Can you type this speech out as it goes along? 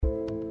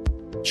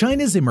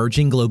China's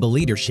emerging global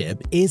leadership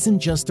isn't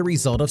just the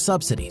result of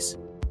subsidies.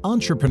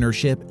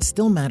 Entrepreneurship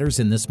still matters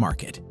in this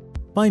market.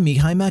 By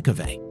Mihai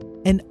McAvey,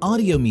 an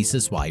audio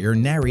Mises Wire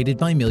narrated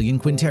by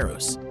Millian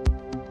Quinteros.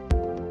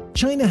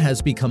 China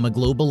has become a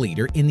global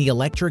leader in the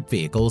electric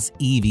vehicles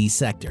EV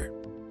sector,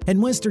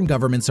 and Western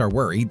governments are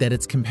worried that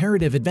its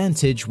comparative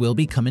advantage will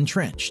become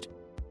entrenched.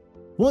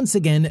 Once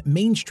again,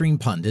 mainstream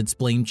pundits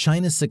blame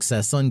China's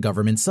success on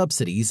government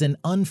subsidies and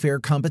unfair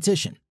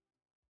competition.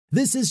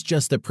 This is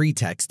just a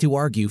pretext to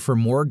argue for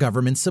more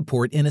government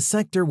support in a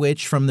sector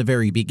which, from the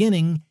very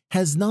beginning,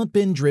 has not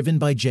been driven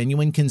by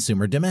genuine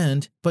consumer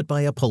demand, but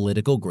by a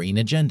political green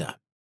agenda.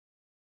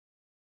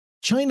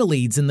 China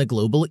leads in the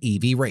global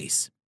EV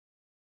race.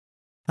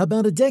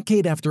 About a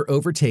decade after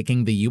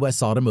overtaking the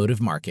U.S.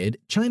 automotive market,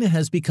 China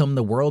has become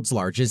the world's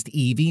largest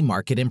EV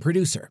market and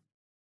producer.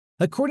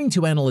 According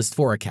to analyst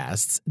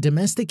forecasts,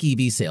 domestic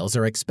EV sales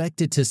are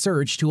expected to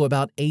surge to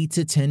about 8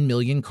 to 10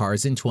 million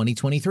cars in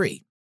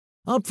 2023,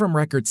 up from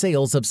record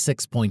sales of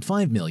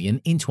 6.5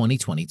 million in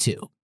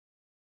 2022.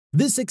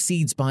 This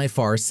exceeds by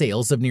far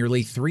sales of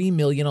nearly 3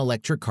 million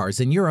electric cars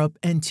in Europe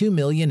and 2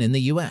 million in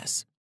the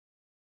US.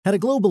 At a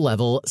global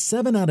level,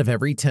 7 out of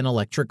every 10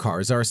 electric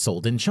cars are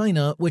sold in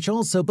China, which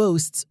also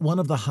boasts one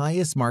of the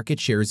highest market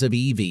shares of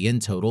EV in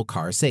total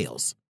car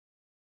sales.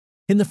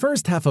 In the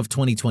first half of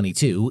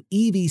 2022,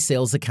 EV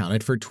sales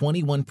accounted for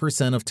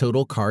 21% of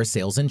total car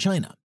sales in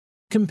China,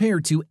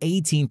 compared to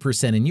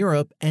 18% in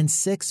Europe and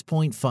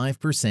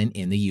 6.5%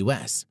 in the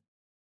US.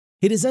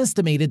 It is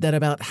estimated that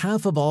about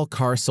half of all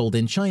cars sold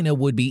in China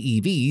would be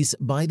EVs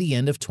by the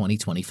end of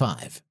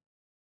 2025.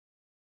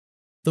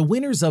 The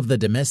winners of the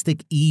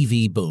domestic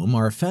EV boom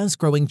are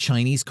fast-growing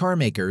Chinese car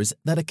makers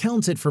that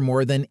accounted for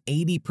more than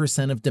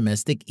 80% of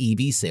domestic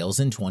EV sales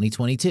in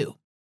 2022,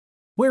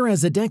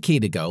 whereas a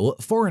decade ago,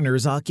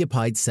 foreigners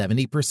occupied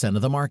 70%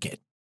 of the market.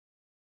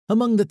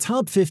 Among the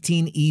top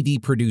 15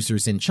 EV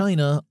producers in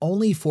China,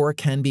 only 4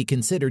 can be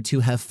considered to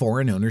have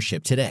foreign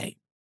ownership today.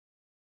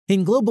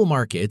 In global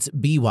markets,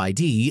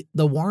 BYD,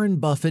 the Warren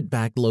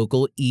Buffett-backed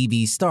local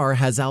EV star,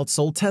 has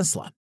outsold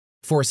Tesla,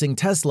 forcing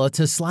Tesla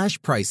to slash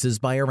prices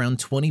by around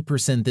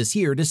 20% this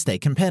year to stay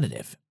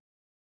competitive.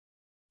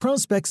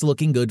 Prospects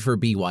looking good for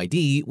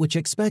BYD, which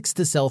expects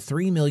to sell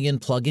 3 million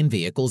plug-in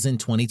vehicles in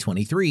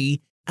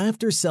 2023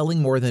 after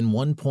selling more than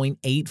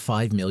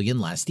 1.85 million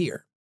last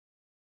year.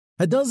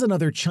 A dozen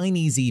other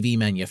Chinese EV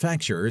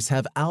manufacturers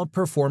have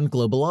outperformed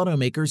global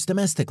automakers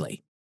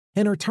domestically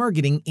and are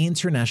targeting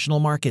international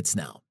markets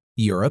now,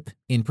 Europe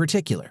in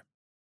particular.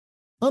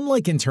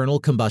 Unlike internal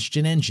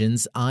combustion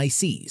engines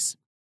 (ICs),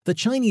 the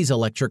Chinese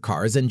electric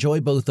cars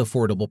enjoy both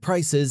affordable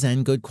prices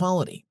and good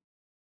quality.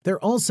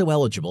 They're also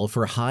eligible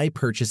for high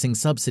purchasing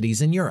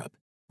subsidies in Europe,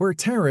 where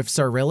tariffs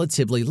are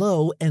relatively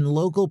low and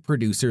local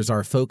producers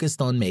are focused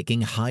on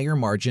making higher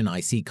margin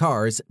IC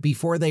cars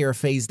before they are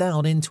phased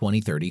out in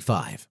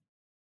 2035.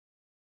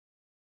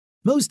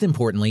 Most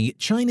importantly,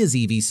 China's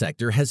EV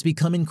sector has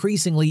become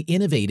increasingly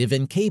innovative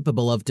and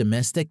capable of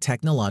domestic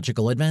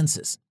technological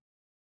advances.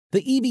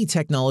 The EV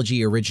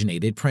technology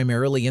originated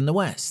primarily in the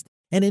West,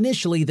 and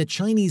initially the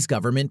Chinese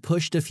government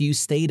pushed a few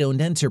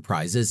state-owned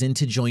enterprises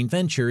into joint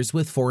ventures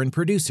with foreign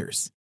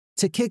producers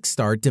to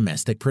kickstart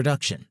domestic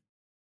production.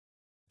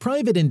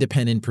 Private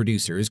independent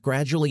producers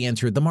gradually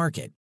entered the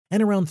market,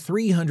 and around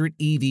 300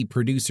 EV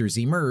producers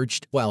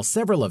emerged, while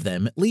several of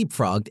them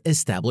leapfrogged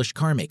established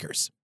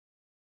carmakers.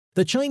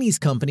 The Chinese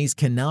companies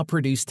can now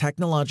produce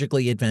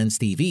technologically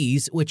advanced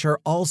EVs, which are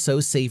also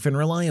safe and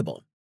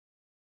reliable.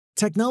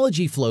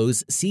 Technology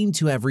flows seem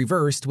to have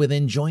reversed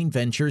within joint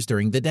ventures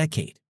during the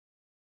decade.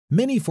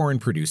 Many foreign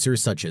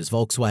producers such as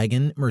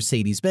Volkswagen,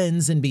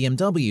 Mercedes-Benz, and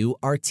BMW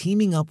are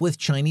teaming up with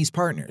Chinese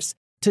partners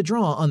to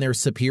draw on their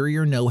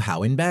superior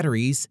know-how in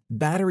batteries,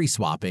 battery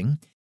swapping,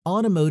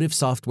 automotive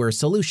software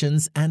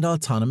solutions, and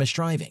autonomous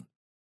driving.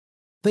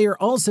 They are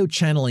also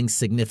channeling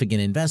significant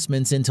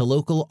investments into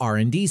local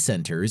R&D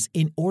centers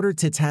in order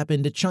to tap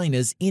into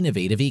China's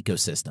innovative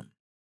ecosystem.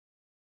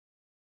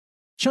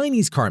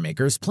 Chinese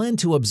carmakers plan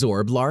to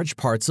absorb large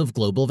parts of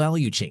global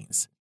value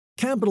chains,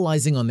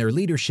 capitalizing on their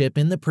leadership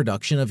in the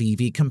production of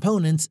EV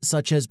components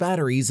such as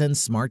batteries and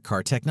smart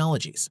car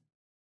technologies.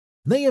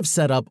 They have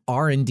set up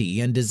R&D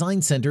and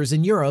design centers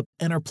in Europe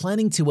and are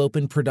planning to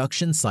open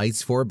production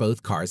sites for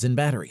both cars and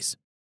batteries.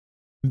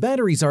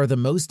 Batteries are the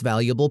most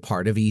valuable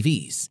part of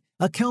EVs,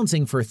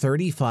 accounting for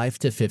 35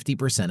 to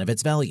 50% of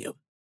its value.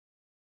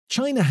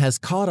 China has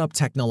caught up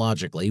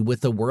technologically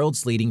with the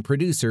world's leading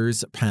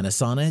producers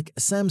Panasonic,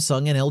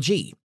 Samsung, and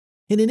LG,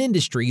 in an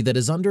industry that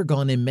has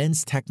undergone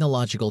immense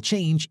technological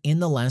change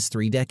in the last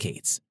 3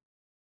 decades.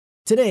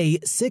 Today,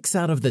 6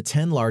 out of the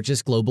 10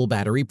 largest global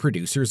battery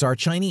producers are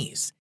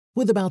Chinese,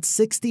 with about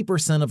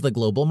 60% of the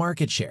global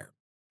market share,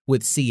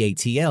 with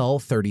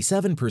CATL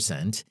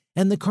 37%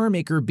 and the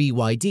carmaker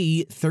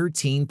BYD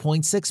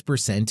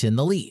 13.6% in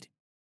the lead.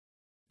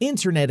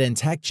 Internet and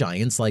tech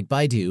giants like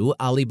Baidu,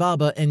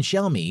 Alibaba, and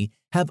Xiaomi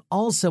have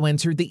also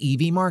entered the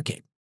EV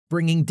market,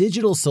 bringing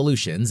digital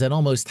solutions and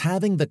almost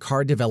halving the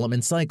car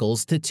development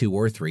cycles to 2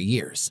 or 3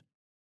 years.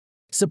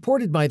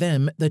 Supported by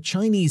them, the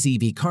Chinese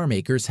EV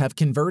carmakers have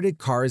converted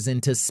cars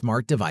into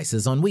smart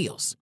devices on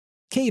wheels,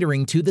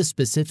 catering to the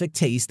specific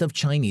taste of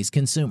Chinese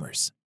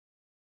consumers.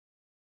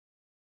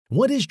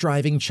 What is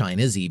driving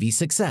China's EV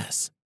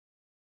success?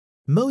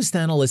 Most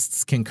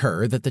analysts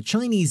concur that the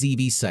Chinese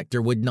EV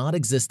sector would not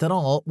exist at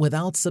all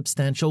without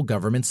substantial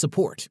government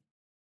support.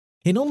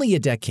 In only a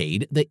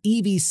decade, the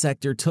EV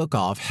sector took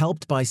off,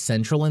 helped by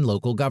central and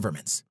local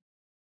governments.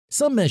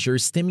 Some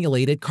measures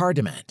stimulated car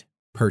demand: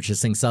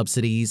 purchasing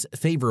subsidies,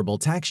 favorable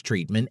tax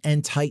treatment,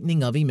 and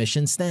tightening of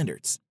emission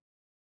standards,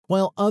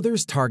 while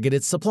others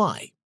targeted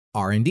supply: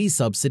 R&D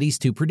subsidies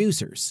to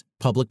producers,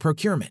 public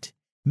procurement,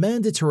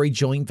 mandatory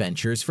joint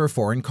ventures for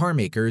foreign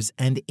carmakers,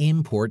 and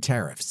import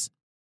tariffs.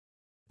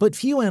 But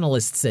few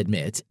analysts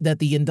admit that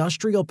the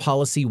Industrial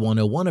Policy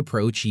 101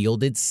 approach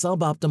yielded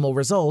suboptimal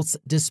results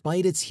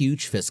despite its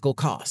huge fiscal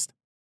cost.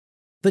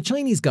 The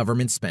Chinese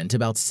government spent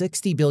about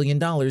 $60 billion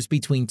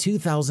between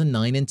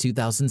 2009 and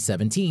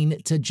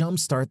 2017 to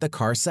jumpstart the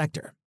car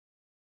sector.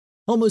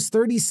 Almost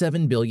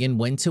 $37 billion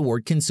went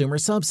toward consumer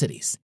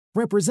subsidies,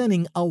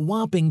 representing a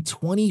whopping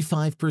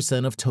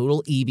 25% of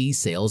total EV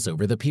sales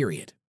over the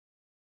period.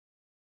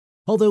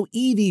 Although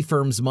EV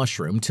firms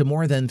mushroomed to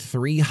more than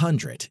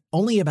 300,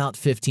 only about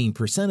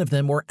 15% of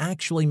them were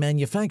actually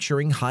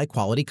manufacturing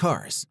high-quality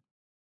cars.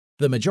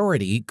 The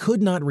majority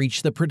could not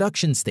reach the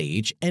production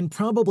stage and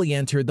probably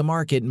entered the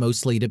market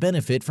mostly to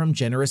benefit from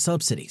generous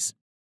subsidies.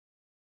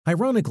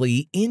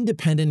 Ironically,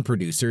 independent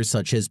producers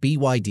such as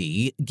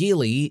BYD,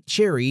 Geely,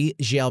 Chery,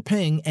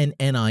 Xiaopeng, and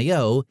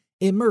NIO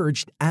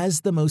emerged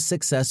as the most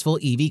successful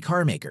EV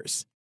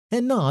carmakers,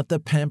 and not the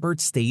pampered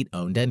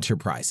state-owned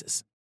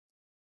enterprises.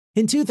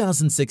 In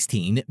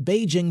 2016,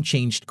 Beijing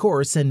changed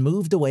course and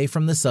moved away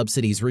from the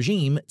subsidies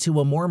regime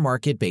to a more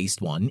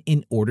market-based one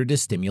in order to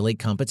stimulate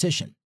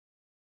competition.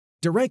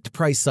 Direct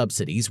price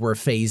subsidies were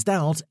phased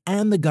out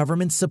and the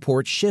government's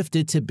support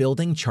shifted to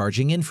building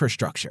charging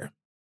infrastructure.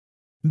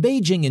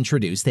 Beijing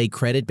introduced a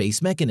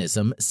credit-based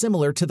mechanism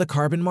similar to the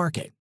carbon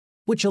market,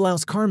 which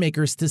allows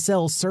carmakers to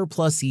sell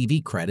surplus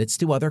EV credits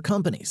to other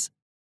companies.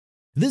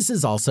 This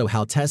is also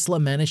how Tesla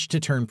managed to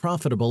turn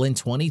profitable in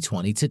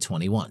 2020 to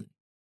 21.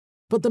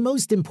 But the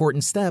most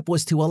important step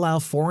was to allow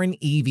foreign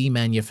EV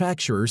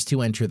manufacturers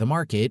to enter the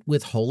market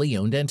with wholly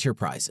owned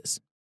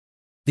enterprises.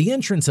 The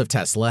entrance of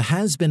Tesla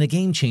has been a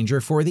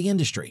game-changer for the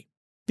industry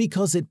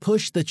because it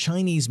pushed the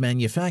Chinese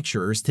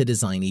manufacturers to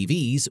design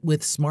EVs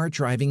with smart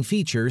driving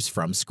features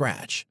from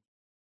scratch.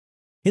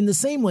 In the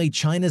same way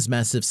China's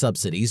massive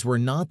subsidies were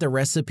not the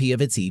recipe of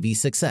its EV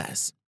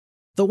success,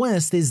 the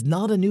West is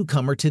not a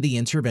newcomer to the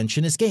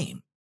interventionist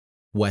game.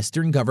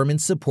 Western government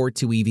support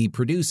to EV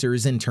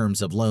producers in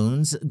terms of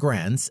loans,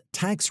 grants,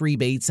 tax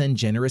rebates, and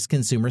generous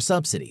consumer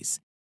subsidies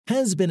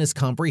has been as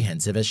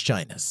comprehensive as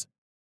China's.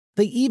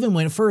 They even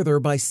went further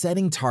by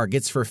setting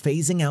targets for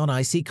phasing out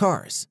IC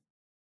cars.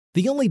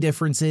 The only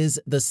difference is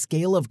the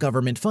scale of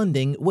government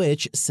funding,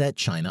 which set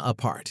China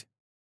apart.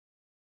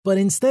 But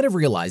instead of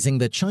realizing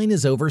that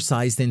China's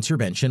oversized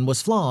intervention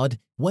was flawed,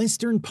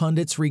 Western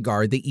pundits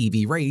regard the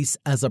EV race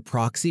as a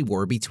proxy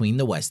war between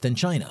the West and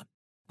China,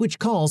 which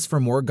calls for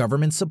more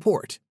government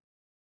support.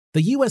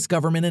 The U.S.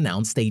 government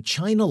announced a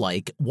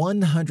China-like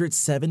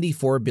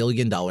 $174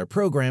 billion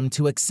program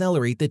to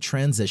accelerate the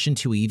transition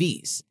to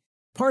EVs,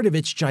 part of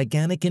its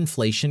gigantic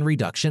Inflation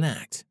Reduction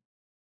Act.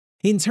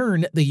 In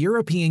turn, the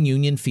European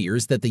Union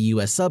fears that the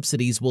U.S.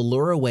 subsidies will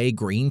lure away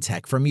green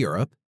tech from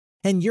Europe,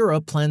 and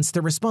Europe plans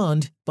to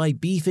respond by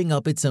beefing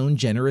up its own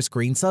generous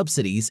green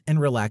subsidies and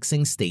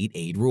relaxing state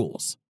aid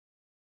rules.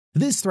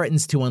 This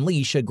threatens to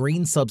unleash a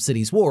green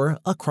subsidies war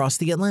across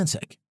the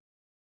Atlantic.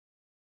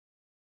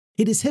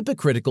 It is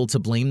hypocritical to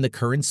blame the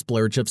current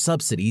splurge of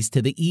subsidies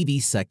to the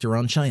EV sector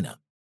on China.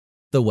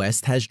 The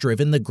West has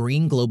driven the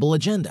green global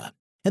agenda,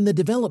 and the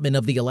development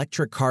of the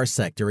electric car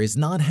sector is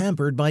not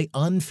hampered by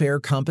unfair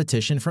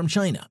competition from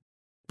China,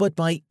 but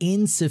by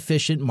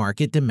insufficient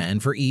market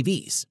demand for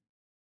EVs.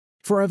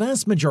 For a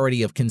vast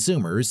majority of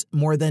consumers,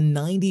 more than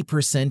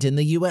 90% in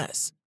the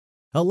U.S.,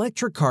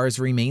 electric cars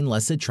remain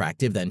less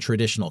attractive than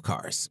traditional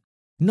cars,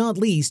 not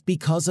least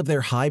because of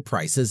their high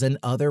prices and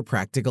other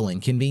practical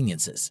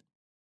inconveniences.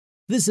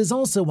 This is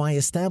also why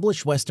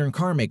established Western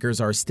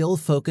carmakers are still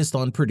focused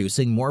on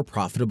producing more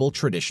profitable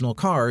traditional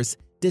cars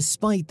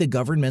despite the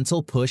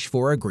governmental push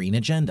for a green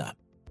agenda.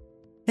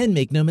 And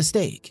make no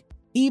mistake,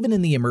 even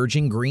in the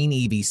emerging green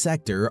EV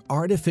sector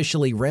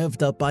artificially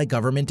revved up by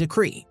government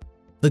decree,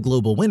 the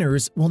global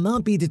winners will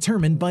not be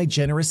determined by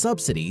generous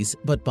subsidies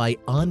but by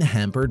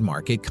unhampered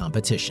market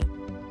competition.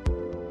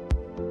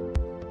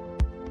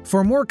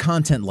 For more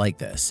content like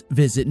this,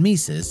 visit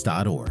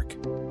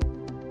Mises.org.